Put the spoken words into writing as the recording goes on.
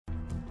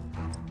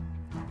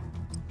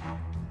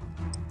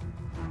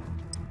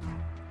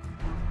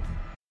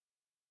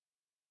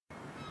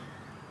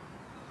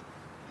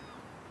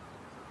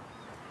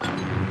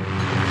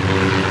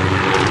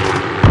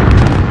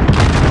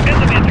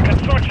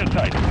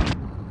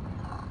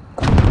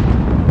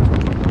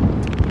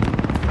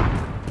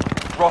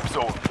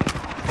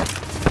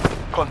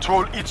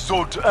Control each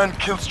zone to earn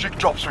kill streak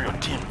drops for your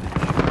team.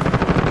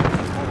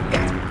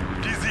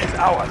 DZ is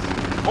ours.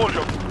 Hold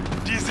your...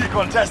 DZ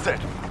contested.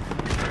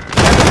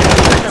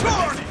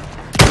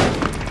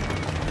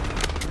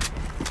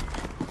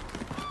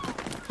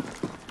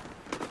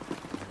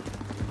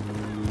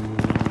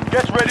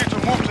 Get ready to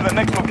move to the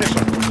next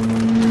location.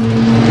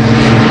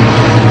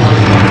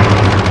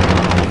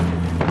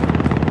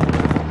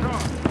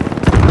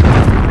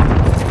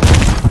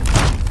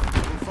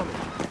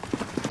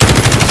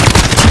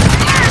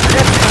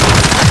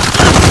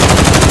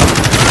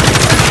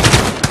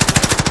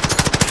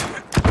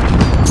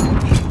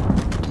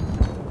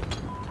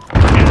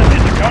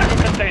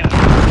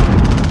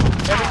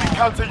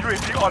 Counter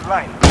UAV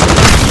online.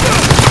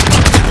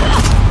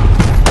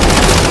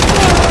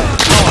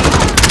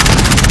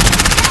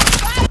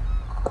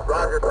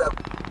 Roger,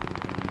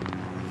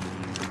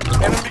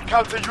 enemy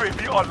counter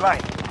UAV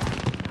online.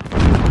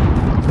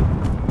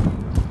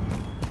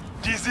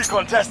 DZ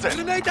contested.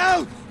 Enemy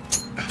down!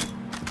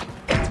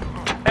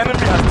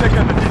 Enemy has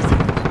taken the DZ.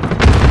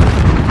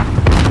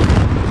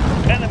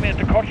 Enemy at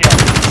the courtyard.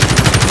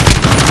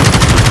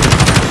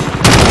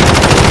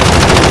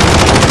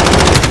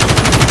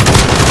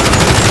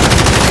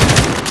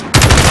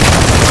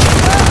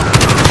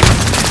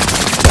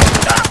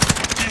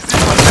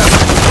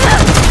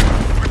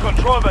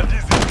 Control the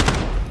DZ.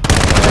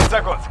 10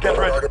 seconds, get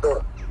ready.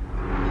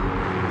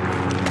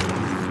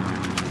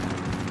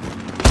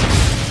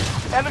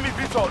 Enemy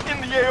VTOL in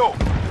the AO.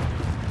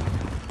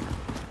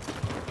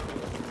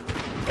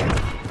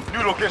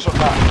 New location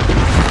now.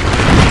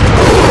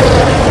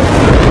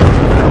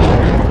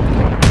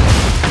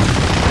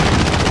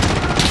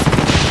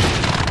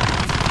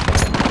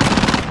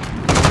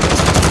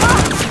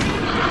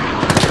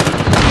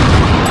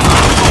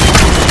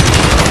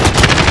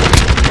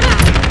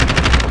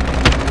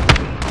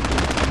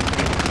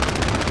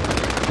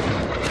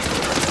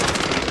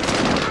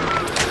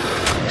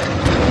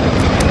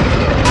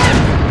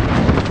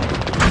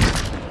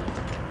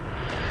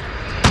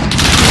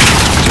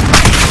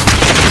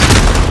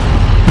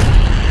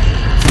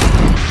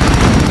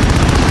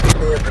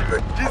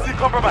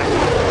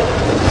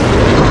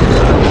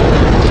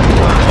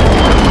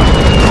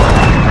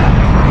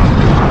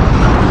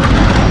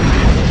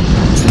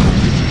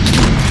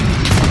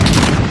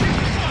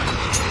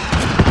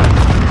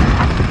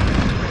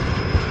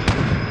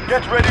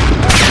 Get ready to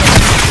move.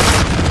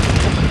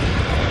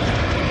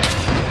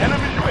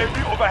 Enemy UAV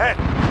overhead.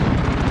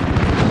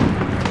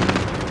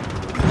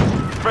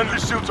 Friendly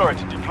shield turret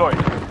deployed.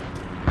 Get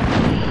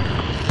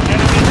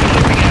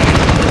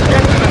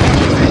to the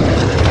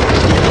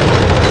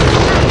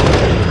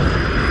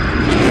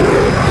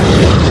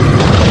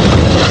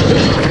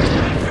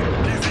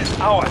DZ is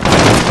ours.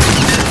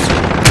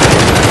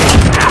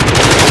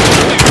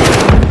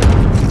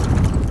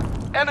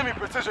 Enemy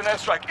precision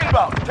airstrike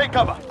inbound. Take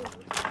cover.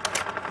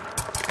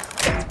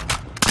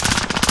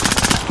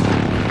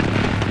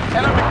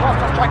 Enemy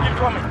cluster strike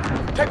incoming.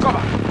 Take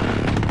cover.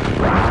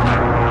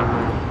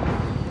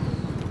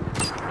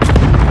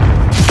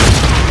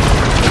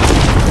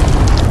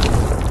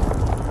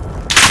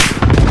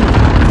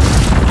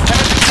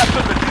 Enemy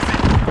captured the DZ.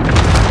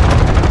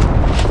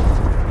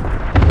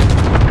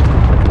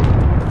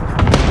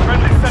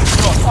 Friendly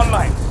Sentinel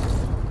online.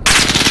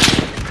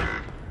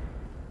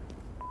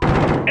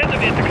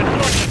 Enemy at the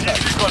construction site.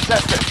 DZ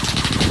contested.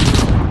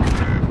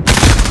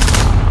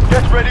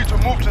 Get ready to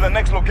move to the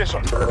next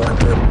location.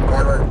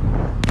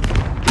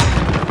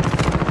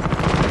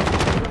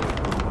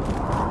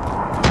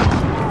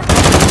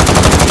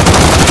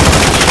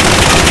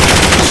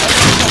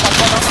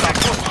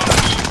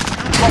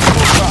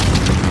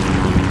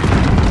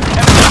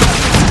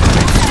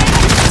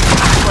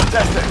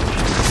 Contested.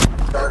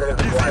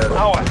 DZ is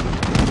ours.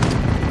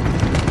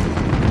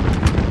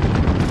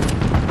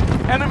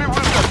 Enemy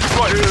Wilson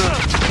deployed.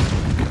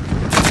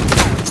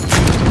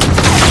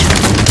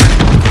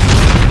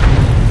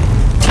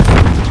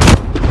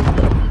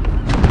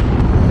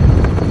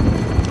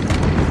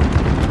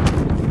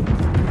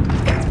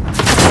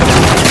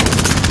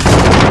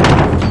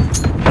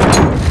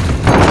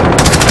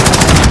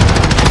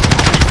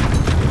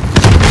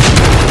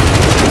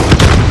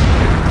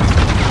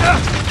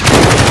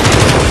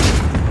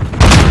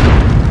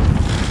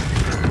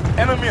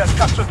 Enemy has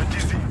captured the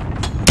DZ.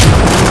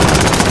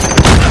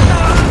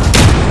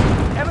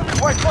 Enemy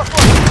white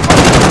crossbow.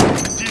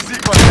 DZ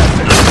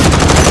contested.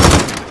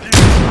 DZ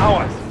is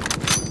ours.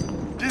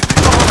 DZ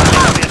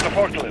Enemy at the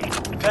forklift.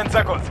 10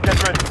 seconds, get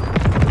ready.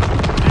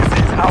 DZ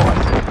is ours.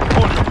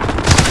 Hold it.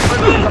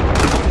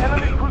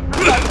 Enemy cruise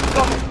missile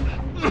coming.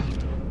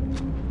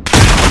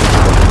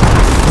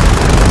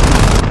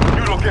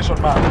 New location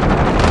map.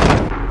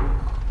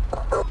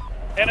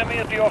 Enemy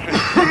at the office.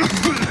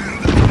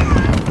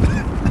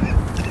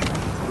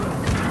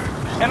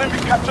 Enemy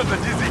captured the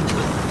DZ.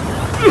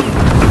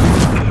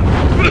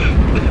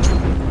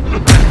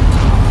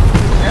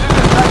 Enemy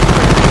attack.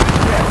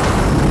 Yes.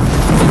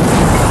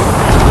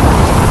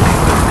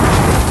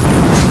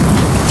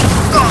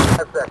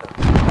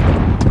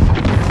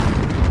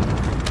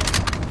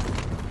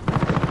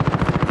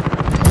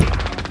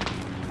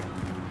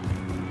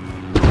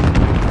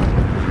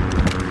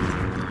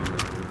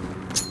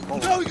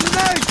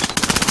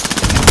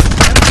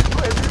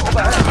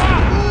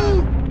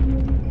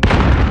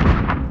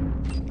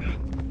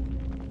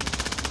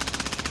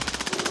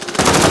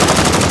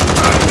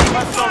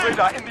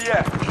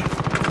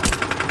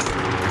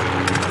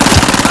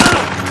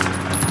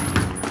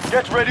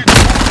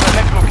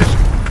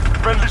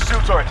 Friendly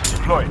shield turret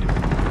deployed.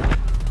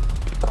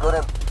 Good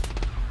in.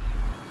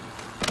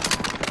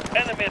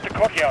 Enemy at the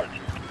courtyard.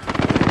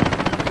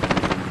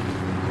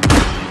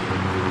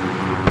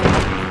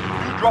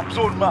 New drop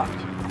zone marked.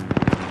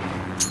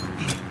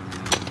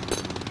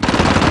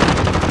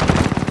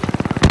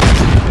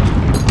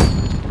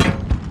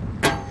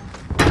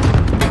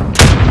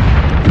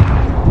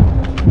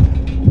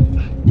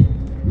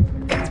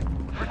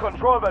 We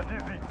control the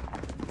DZ.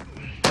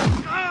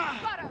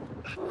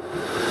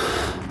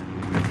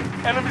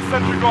 Enemy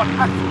sentry gun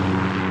active.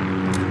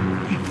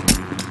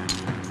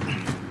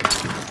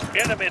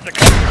 Enemy at the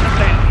counter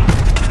container.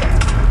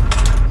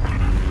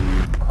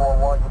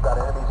 4-1, you got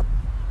enemies.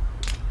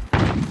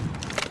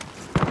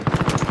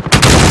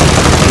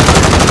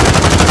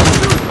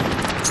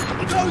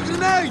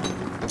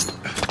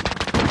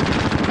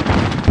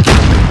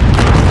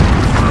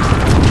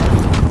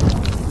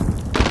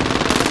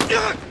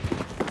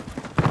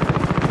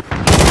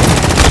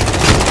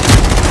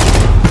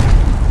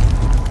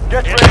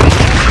 Get ready to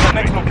move to the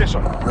next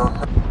location.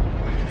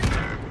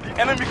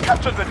 The enemy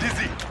captured the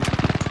DZ.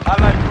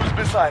 Allied cruise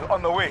missile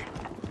on the way.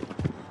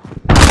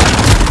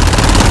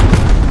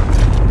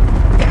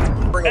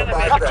 Bring it Enemy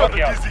back at the Capture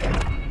there. the courtyard.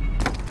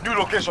 DZ. New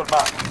location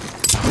marked.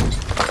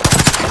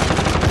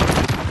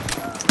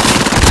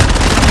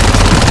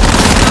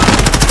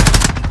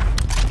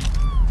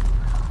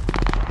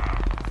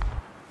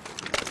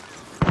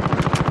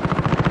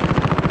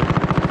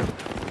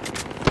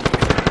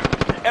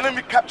 The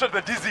enemy captured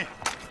the DZ.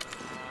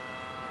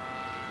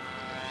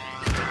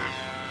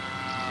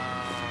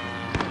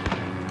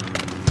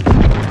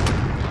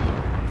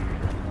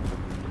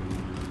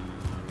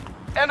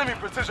 Enemy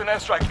precision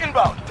airstrike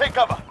inbound. Take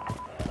cover.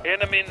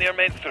 Enemy near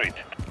Main Street.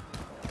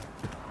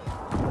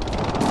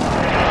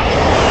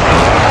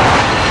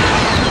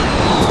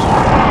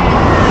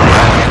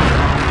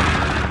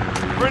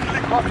 Friendly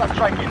cluster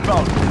strike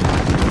inbound.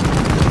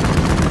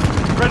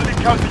 Friendly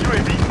counter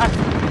UAV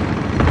active.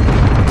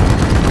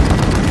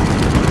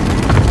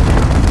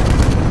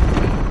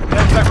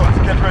 10 seconds.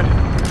 Get ready.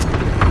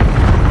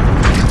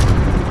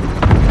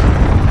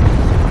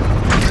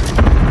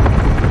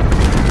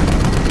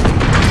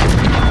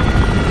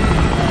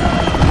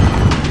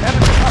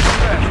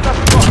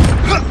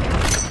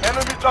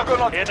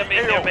 Juggernaut Enemy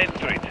AO. near Main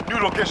Street. New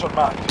location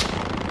marked.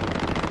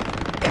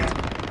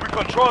 We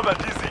control the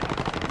DZ.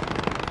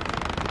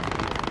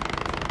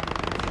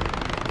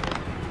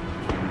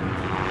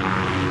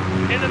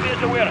 Enemy at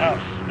the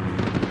warehouse.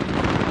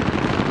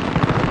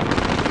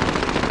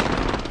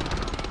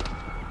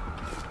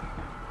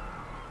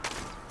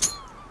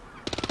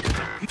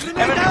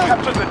 Enemy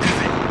captured the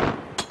DZ.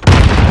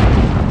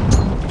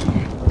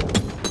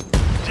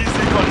 DZ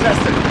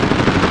contested.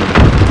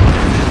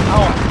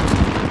 Ours.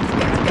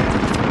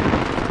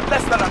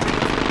 Less than a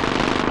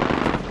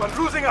minute. We're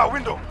losing our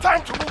window.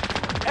 Time to move.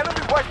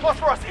 Enemy white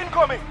phosphorus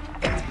incoming.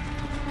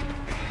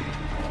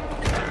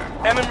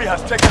 Enemy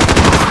has taken.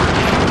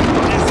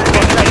 DZ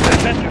Enemy at the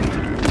contested. center.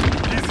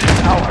 DZ is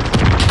ours.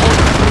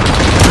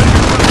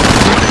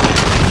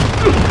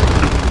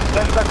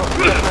 10 seconds.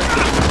 Get ready.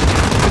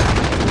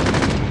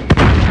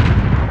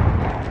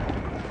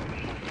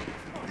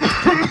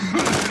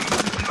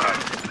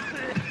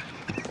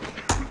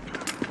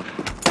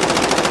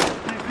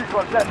 DZ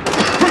contested.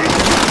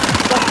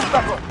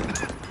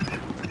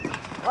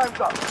 Time's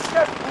up.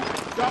 Get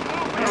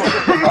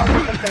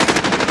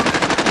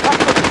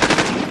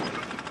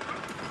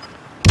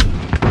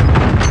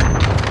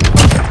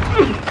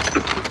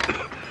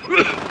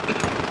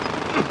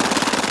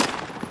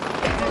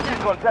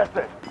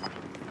contested.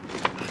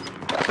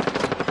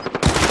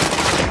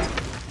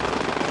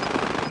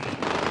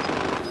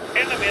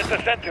 Enemy at the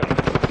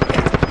center.